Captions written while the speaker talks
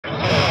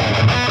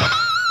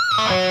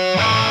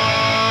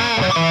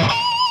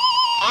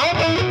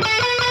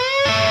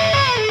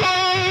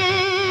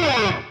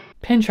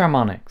Pinch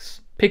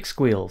harmonics, pick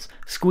squeals,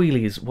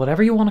 squealies,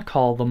 whatever you want to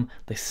call them,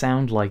 they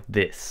sound like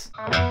this.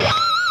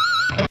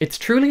 It's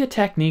truly a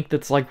technique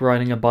that's like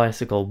riding a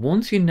bicycle.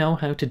 Once you know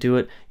how to do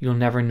it, you'll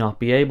never not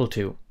be able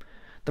to.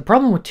 The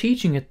problem with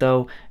teaching it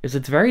though is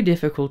it's very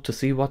difficult to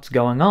see what's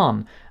going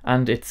on,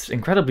 and it's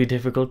incredibly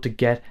difficult to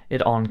get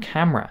it on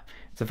camera.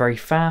 It's a very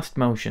fast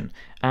motion,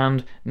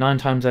 and 9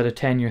 times out of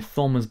 10 your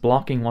thumb is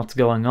blocking what's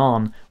going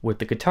on with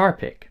the guitar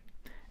pick.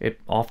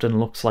 It often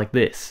looks like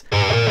this.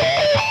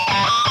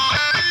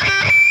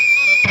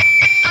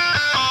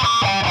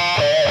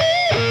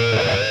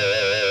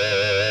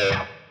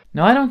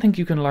 Now I don't think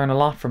you can learn a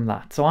lot from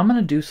that, so I'm going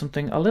to do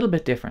something a little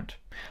bit different.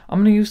 I'm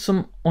going to use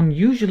some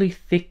unusually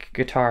thick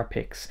guitar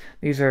picks.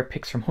 These are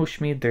picks from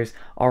Hushmead. There's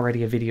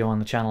already a video on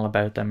the channel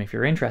about them if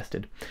you're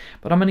interested.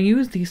 But I'm going to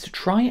use these to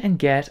try and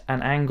get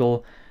an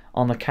angle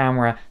on the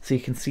camera so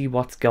you can see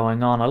what's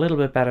going on a little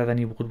bit better than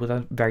you would with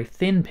a very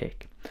thin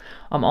pick.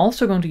 I'm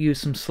also going to use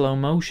some slow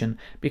motion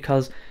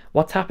because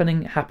what's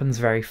happening happens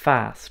very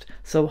fast,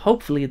 so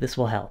hopefully this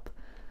will help.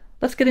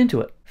 Let's get into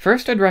it.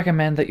 First, I'd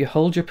recommend that you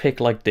hold your pick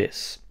like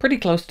this, pretty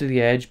close to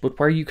the edge, but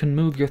where you can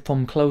move your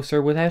thumb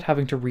closer without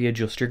having to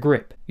readjust your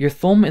grip. Your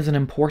thumb is an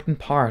important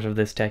part of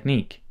this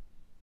technique.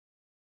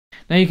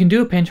 Now you can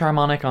do a pinch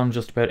harmonic on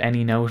just about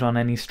any note on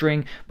any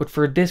string, but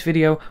for this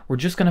video, we're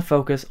just going to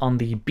focus on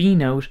the B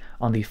note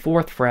on the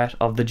 4th fret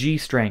of the G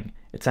string.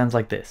 It sounds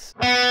like this.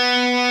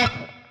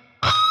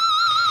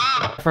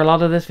 For a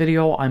lot of this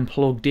video I'm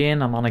plugged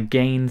in, I'm on a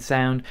gain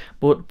sound,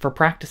 but for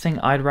practicing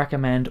I'd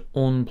recommend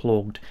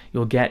unplugged.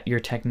 You'll get your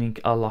technique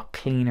a lot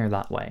cleaner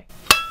that way.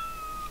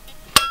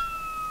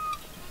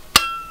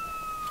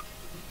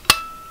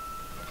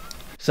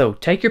 So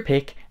take your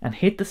pick and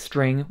hit the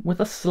string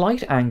with a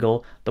slight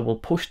angle that will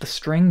push the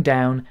string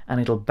down and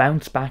it'll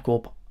bounce back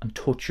up and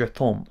touch your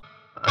thumb.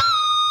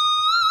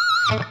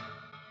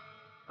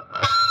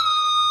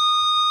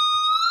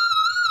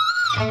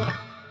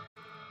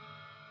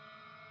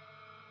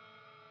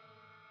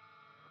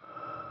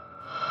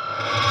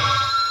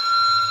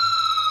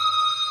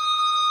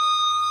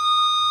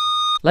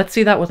 Let's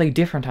see that with a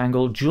different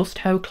angle, just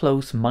how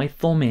close my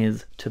thumb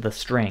is to the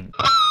string.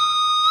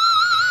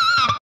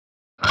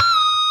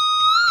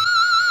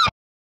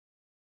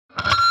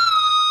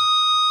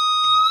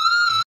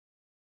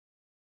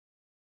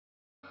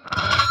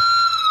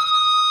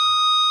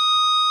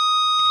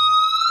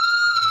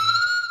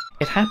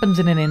 It happens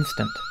in an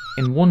instant.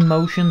 In one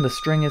motion, the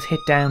string is hit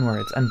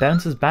downwards and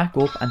bounces back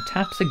up and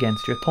taps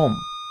against your thumb.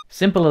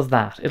 Simple as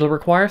that. It'll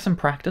require some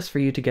practice for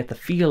you to get the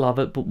feel of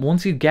it, but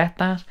once you get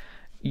that,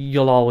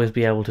 you'll always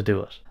be able to do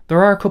it.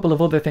 There are a couple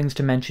of other things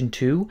to mention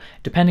too.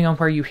 Depending on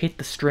where you hit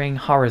the string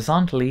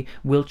horizontally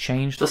will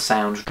change the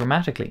sound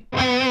dramatically.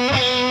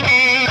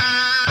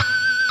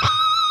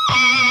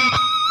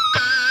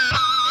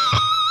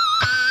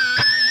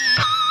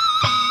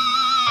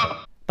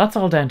 That's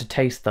all down to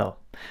taste though.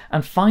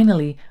 And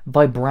finally,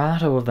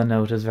 vibrato of the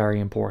note is very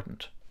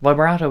important.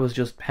 Vibrato is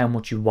just how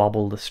much you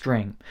wobble the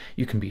string.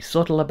 You can be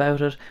subtle about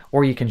it,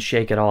 or you can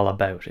shake it all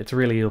about. It's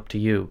really up to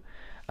you.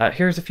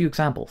 Here's a few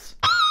examples.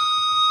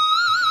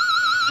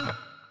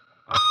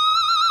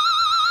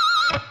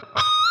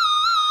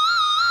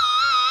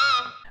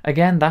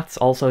 Again, that's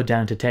also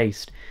down to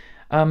taste.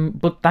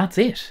 But that's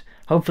it.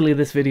 Hopefully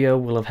this video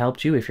will have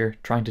helped you if you're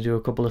trying to do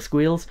a couple of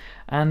squeals,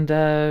 and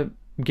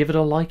give it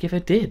a like if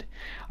it did.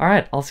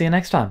 Alright, I'll see you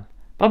next time.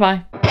 Bye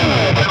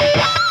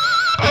bye.